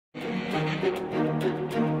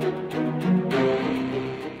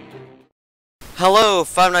Hello,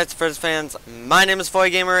 Five Nights at Freddy's fans. My name is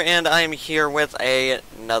Voygamer, and I am here with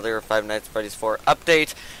another Five Nights at Freddy's 4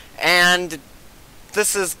 update. And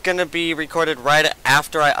this is gonna be recorded right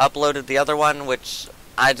after I uploaded the other one, which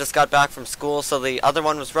I just got back from school, so the other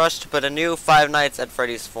one was rushed, but a new Five Nights at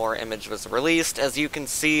Freddy's 4 image was released, as you can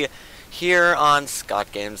see here on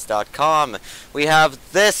ScottGames.com. We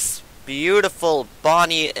have this beautiful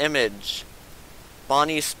Bonnie image.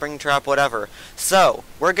 Bonnie, Springtrap, whatever. So,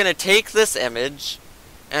 we're going to take this image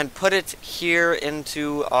and put it here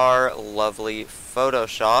into our lovely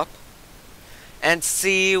Photoshop and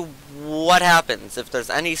see what happens, if there's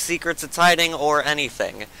any secrets it's hiding or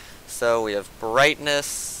anything. So, we have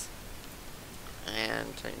brightness,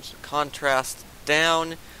 and change the contrast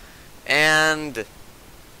down, and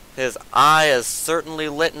his eye is certainly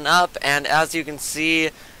lit up, and as you can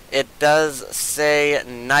see, it does say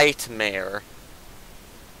Nightmare.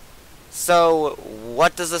 So,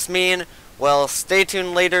 what does this mean? Well, stay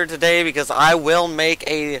tuned later today because I will make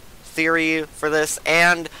a theory for this,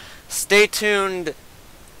 and stay tuned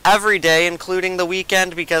every day, including the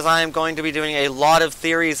weekend, because I am going to be doing a lot of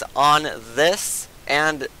theories on this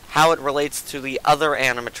and how it relates to the other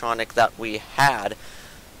animatronic that we had.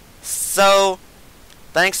 So,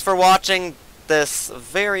 thanks for watching this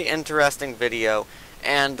very interesting video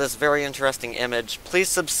and this very interesting image. Please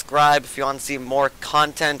subscribe if you want to see more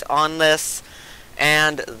content on this.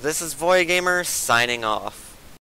 And this is Voygamer signing off.